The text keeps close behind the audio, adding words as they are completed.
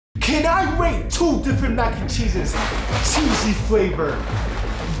Can I rate 2 different mac and cheeses? Cheesy flavor,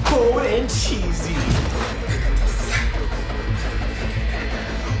 bold and cheesy.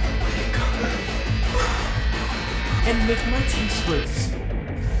 And make my taste buds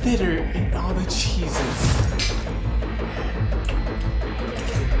fitter in all the cheeses.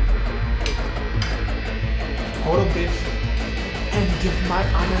 Hold up, bitch. And give my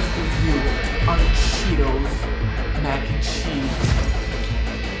honest review on Cheetos mac and cheese.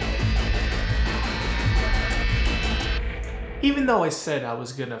 Even though I said I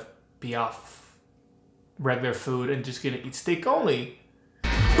was gonna be off regular food and just gonna eat steak only,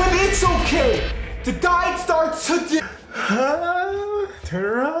 but it's okay. The diet starts today. Turn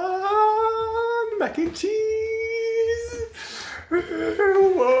around, mac and cheese.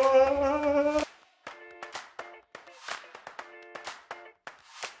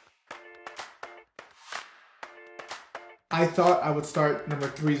 I thought I would start number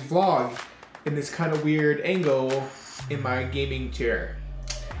 3's vlog in this kind of weird angle in my gaming chair.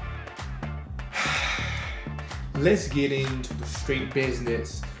 Let's get into the straight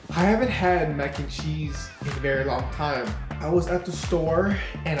business. I haven't had mac and cheese in a very long time. I was at the store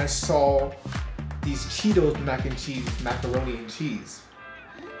and I saw these Cheetos mac and cheese, macaroni and cheese.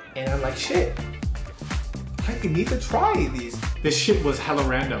 And I'm like, shit, I need to try these. This shit was hella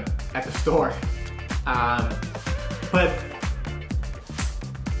random at the store. But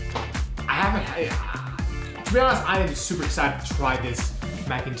I haven't had, to be honest, I am super excited to try this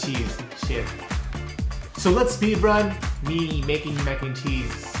mac and cheese shit. So let's speedrun me making mac and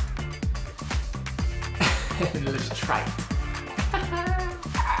cheese. And let's try it.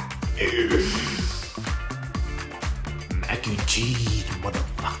 Mac and cheese,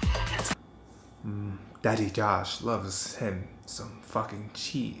 motherfucker. Daddy Josh loves him some fucking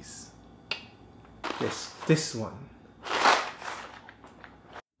cheese. This one.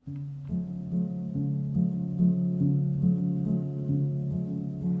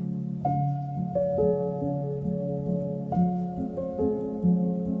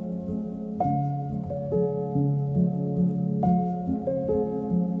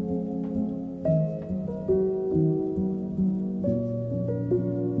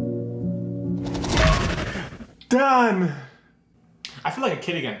 Done! I feel like a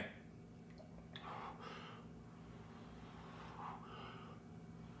kid again.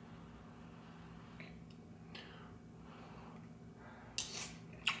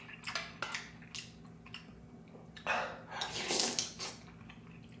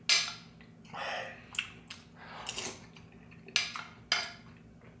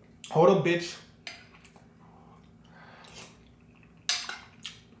 Hold up, bitch.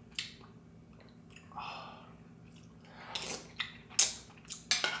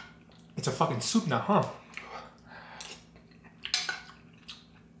 It's a fucking soup now, huh?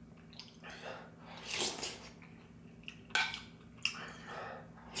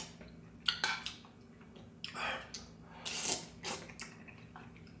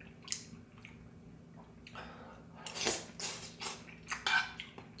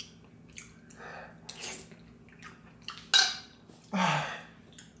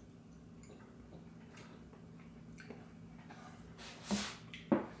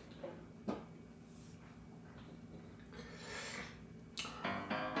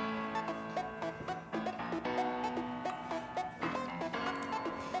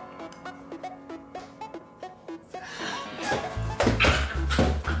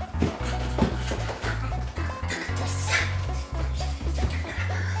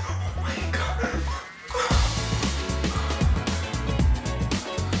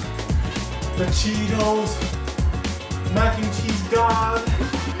 The Cheetos, mac and cheese God,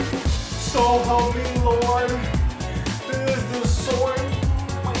 so help me Lord, this is the sword,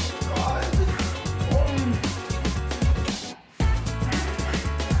 oh my God.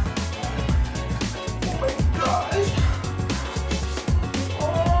 Oh my gosh.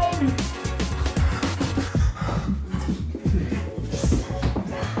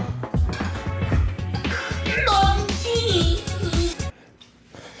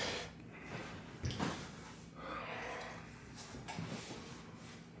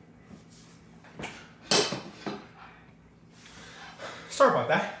 Sorry about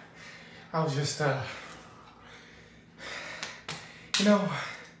that. I was just, you know,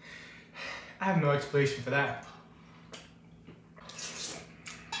 I have no explanation for that.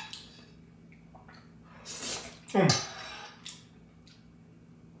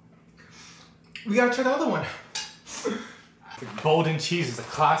 We gotta try the other one. Golden cheese is a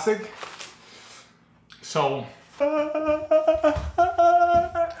classic. So,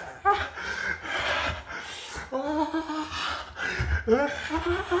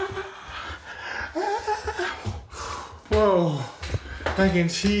 Mac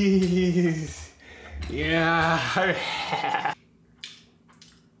and cheese. Yeah.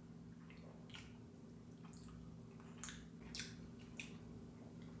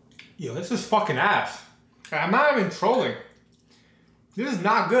 Yo, this is fucking ass. I'm not even trolling. This is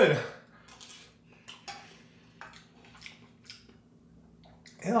not good.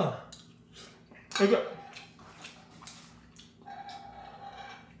 Yeah.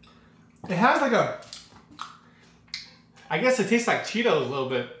 It has like a, I guess it tastes like Cheetos a little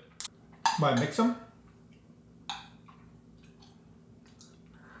bit. Might mix them.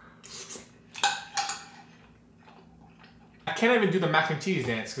 I can't even do the mac and cheese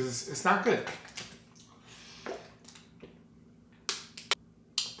dance because it's not good.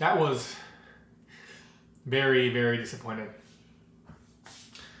 That was very, very disappointed.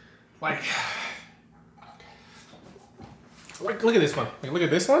 Like look at this one. Like, look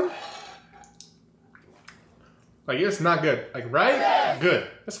at this one. Like, it's not good. Like, right? Good.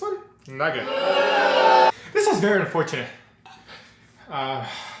 This one? Not good. This is very unfortunate. I'm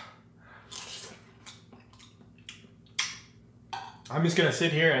just gonna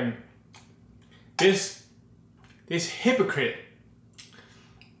sit here and this hypocrite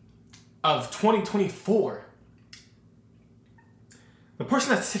of 2024, the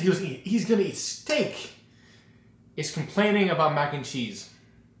person that said he's gonna eat steak, is complaining about mac and cheese.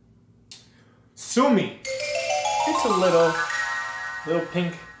 Sue me. It's a little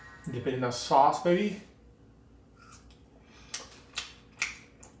pink. Dip it in the sauce, baby.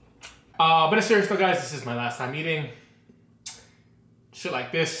 But in serious though, guys, this is my last time eating shit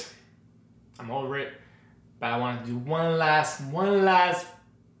like this. I'm over it. But I want to do one last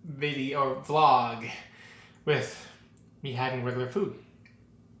video or vlog with me having regular food.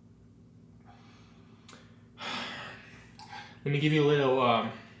 Let me give you a little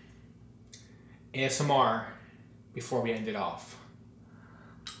ASMR before we end it off.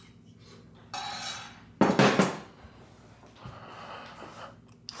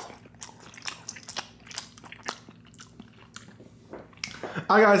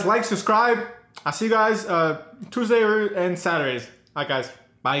 Alright guys, like, subscribe. I'll see you guys Tuesday and Saturdays. Alright guys,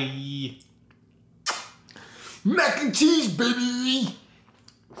 bye. Mac and cheese, baby!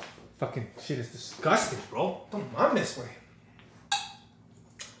 Fucking shit is disgusting, bro. Don't mind this way.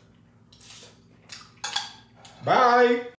 Bye.